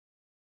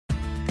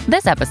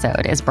This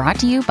episode is brought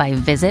to you by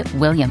Visit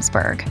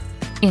Williamsburg.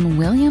 In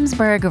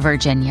Williamsburg,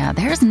 Virginia,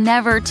 there's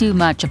never too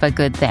much of a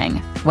good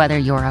thing. Whether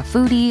you're a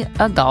foodie,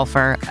 a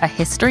golfer, a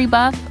history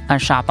buff, a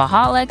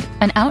shopaholic,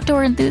 an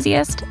outdoor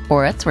enthusiast,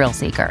 or a thrill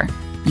seeker,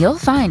 you'll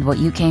find what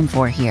you came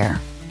for here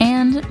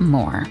and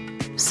more.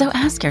 So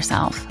ask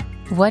yourself,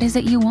 what is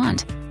it you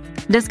want?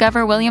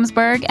 Discover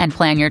Williamsburg and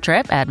plan your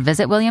trip at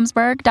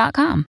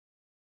visitwilliamsburg.com.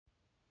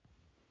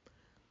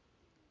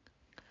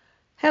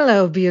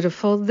 Hello,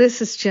 beautiful.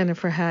 This is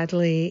Jennifer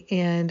Hadley,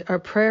 and our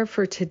prayer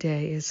for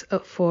today is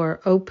for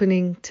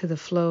opening to the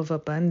flow of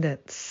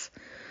abundance.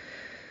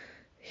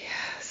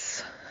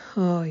 Yes.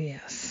 Oh,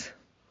 yes.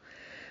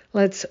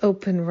 Let's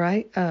open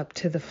right up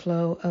to the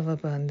flow of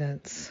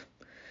abundance,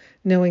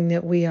 knowing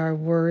that we are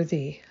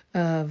worthy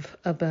of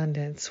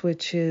abundance,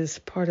 which is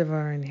part of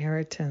our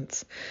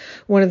inheritance.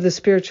 One of the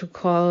spiritual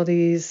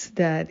qualities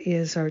that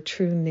is our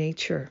true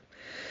nature.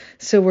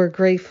 So we're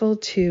grateful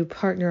to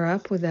partner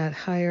up with that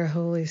higher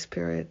Holy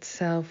Spirit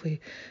self. We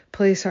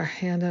place our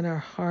hand on our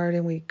heart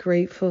and we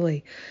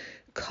gratefully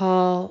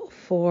call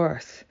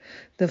forth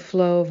the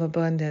flow of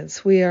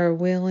abundance. We are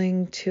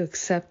willing to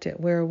accept it.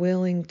 We're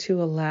willing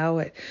to allow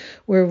it.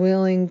 We're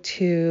willing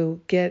to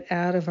get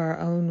out of our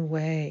own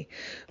way.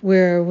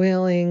 We're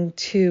willing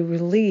to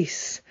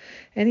release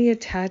any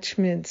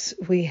attachments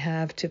we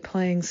have to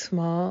playing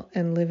small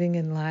and living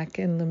in lack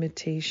and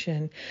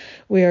limitation.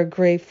 We are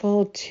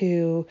grateful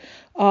to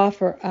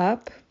offer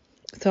up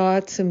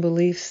thoughts and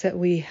beliefs that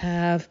we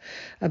have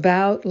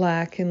about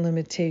lack and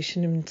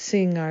limitation and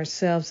seeing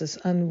ourselves as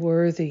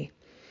unworthy.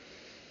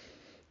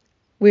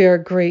 We are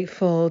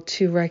grateful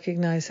to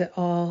recognize that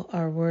all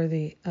are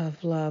worthy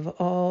of love,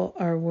 all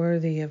are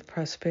worthy of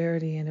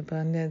prosperity and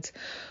abundance,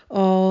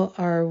 all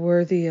are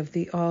worthy of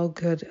the all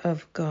good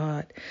of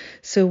God.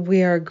 So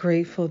we are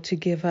grateful to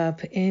give up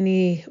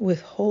any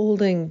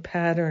withholding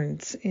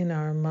patterns in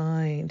our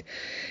mind,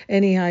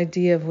 any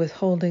idea of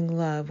withholding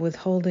love,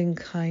 withholding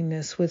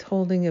kindness,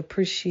 withholding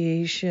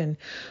appreciation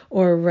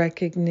or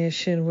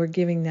recognition. We're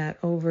giving that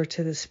over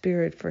to the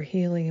Spirit for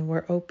healing, and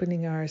we're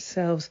opening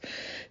ourselves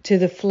to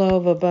the flow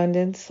of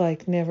abundance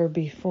like never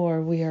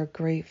before. We are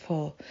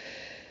grateful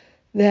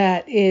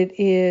that it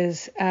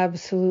is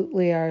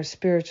absolutely our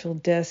spiritual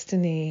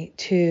destiny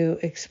to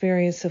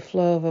experience the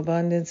flow of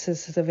abundance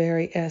as the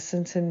very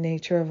essence and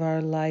nature of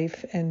our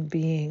life and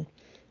being.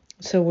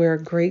 So we're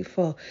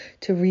grateful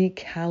to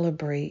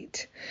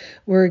recalibrate.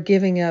 We're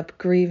giving up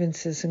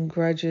grievances and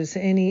grudges,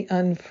 any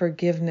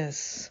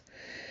unforgiveness,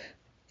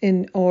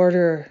 in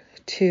order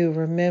to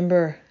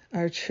remember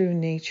our true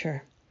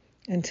nature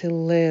and to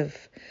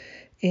live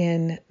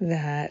in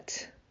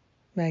that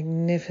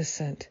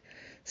magnificent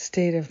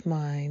state of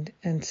mind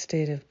and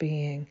state of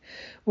being.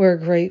 We're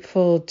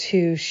grateful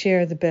to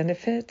share the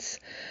benefits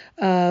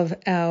of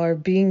our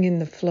being in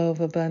the flow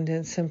of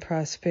abundance and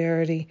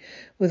prosperity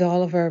with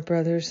all of our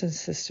brothers and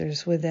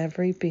sisters, with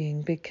every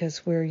being,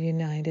 because we're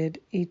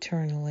united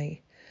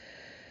eternally.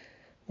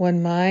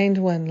 One mind,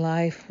 one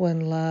life,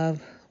 one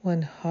love,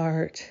 one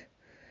heart,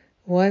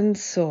 one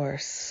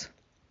source.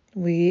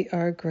 We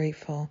are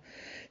grateful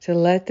to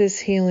let this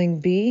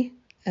healing be,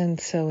 and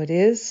so it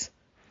is.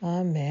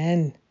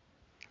 Amen.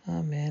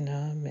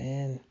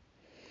 Amen.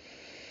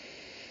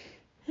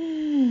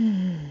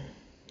 Amen.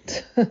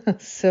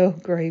 So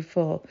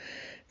grateful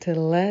to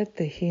let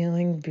the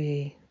healing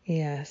be.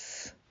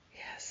 Yes.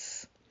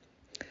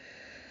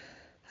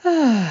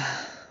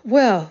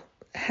 Well,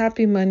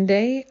 happy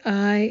Monday.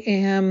 I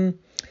am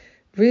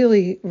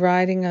really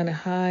riding on a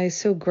high.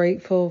 So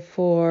grateful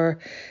for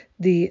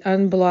the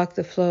Unblock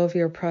the Flow of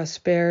Your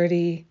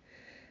Prosperity,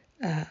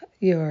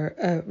 your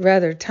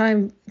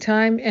time,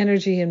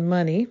 energy, and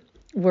money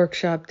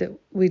workshop that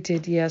we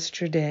did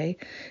yesterday.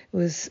 It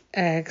was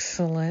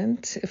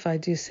excellent, if I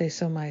do say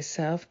so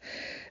myself.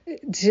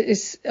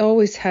 It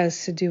always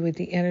has to do with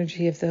the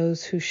energy of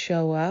those who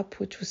show up,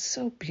 which was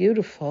so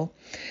beautiful.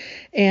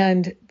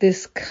 And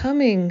this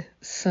coming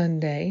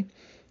Sunday,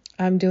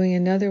 I'm doing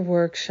another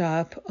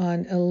workshop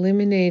on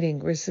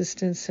eliminating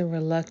resistance and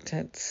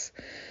reluctance.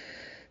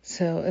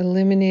 So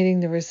eliminating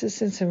the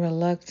resistance and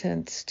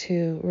reluctance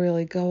to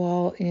really go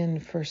all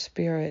in for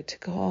spirit, to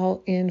go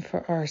all in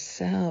for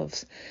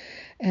ourselves,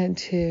 and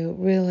to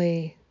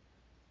really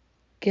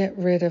get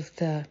rid of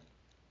the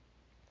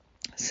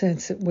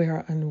sense that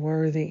we're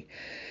unworthy.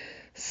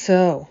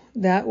 So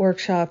that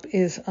workshop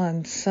is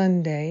on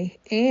Sunday.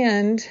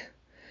 And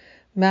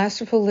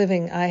Masterful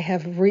Living, I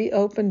have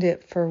reopened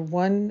it for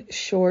one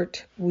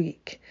short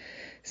week.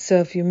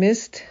 So if you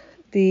missed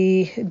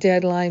the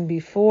deadline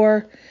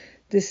before,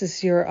 this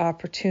is your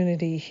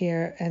opportunity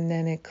here, and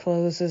then it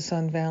closes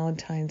on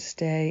Valentine's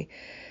Day,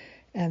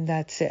 and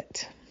that's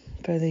it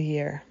for the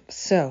year.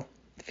 So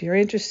if you're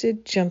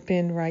interested, jump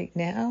in right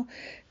now.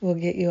 We'll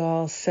get you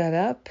all set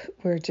up.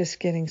 We're just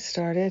getting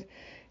started,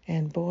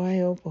 and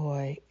boy, oh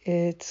boy,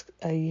 it's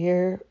a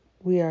year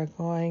we are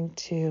going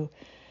to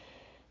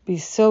be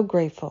so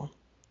grateful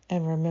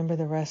and remember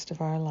the rest of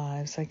our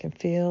lives. I can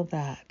feel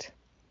that.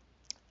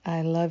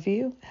 I love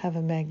you. Have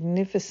a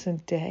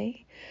magnificent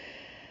day.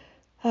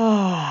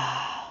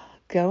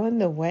 going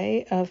the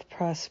way of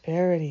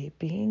prosperity,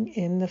 being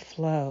in the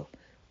flow.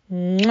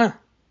 Mwah!